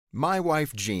My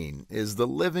wife Jean is the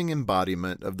living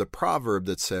embodiment of the proverb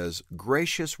that says,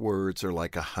 "Gracious words are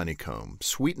like a honeycomb,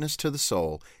 sweetness to the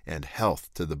soul and health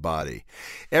to the body."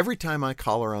 Every time I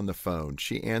call her on the phone,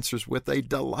 she answers with a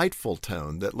delightful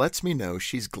tone that lets me know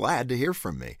she's glad to hear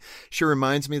from me. She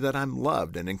reminds me that I'm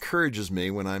loved and encourages me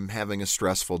when I'm having a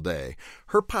stressful day.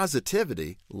 Her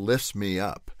positivity lifts me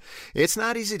up. It's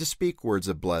not easy to speak words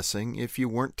of blessing if you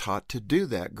weren't taught to do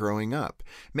that growing up.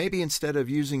 Maybe instead of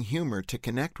using humor to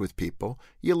connect with people,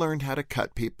 you learned how to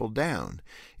cut people down.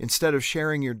 Instead of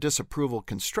sharing your disapproval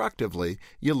constructively,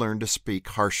 you learned to speak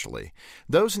harshly.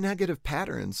 Those negative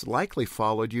patterns likely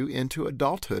followed you into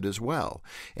adulthood as well,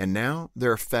 and now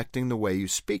they're affecting the way you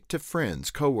speak to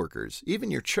friends, coworkers, even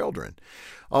your children.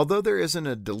 Although there isn't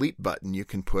a delete button you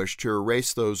can push to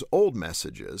erase those old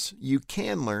messages, you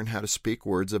can learn how to speak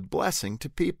words of blessing to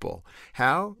people.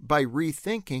 How? By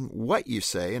rethinking what you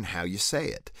say and how you say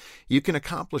it. You can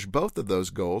accomplish both of those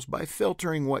goals by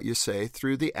filtering what you say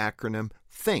through the acronym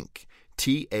THINK.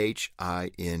 THINK.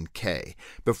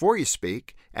 Before you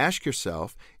speak, ask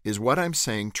yourself, is what I'm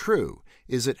saying true?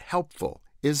 Is it helpful?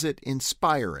 Is it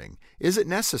inspiring? Is it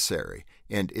necessary?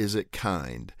 And is it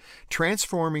kind?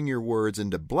 Transforming your words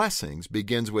into blessings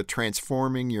begins with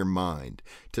transforming your mind.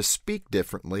 To speak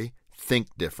differently, think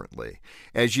differently.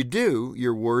 As you do,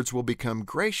 your words will become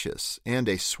gracious and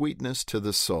a sweetness to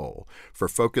the soul. For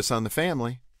Focus on the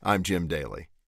Family, I'm Jim Daly.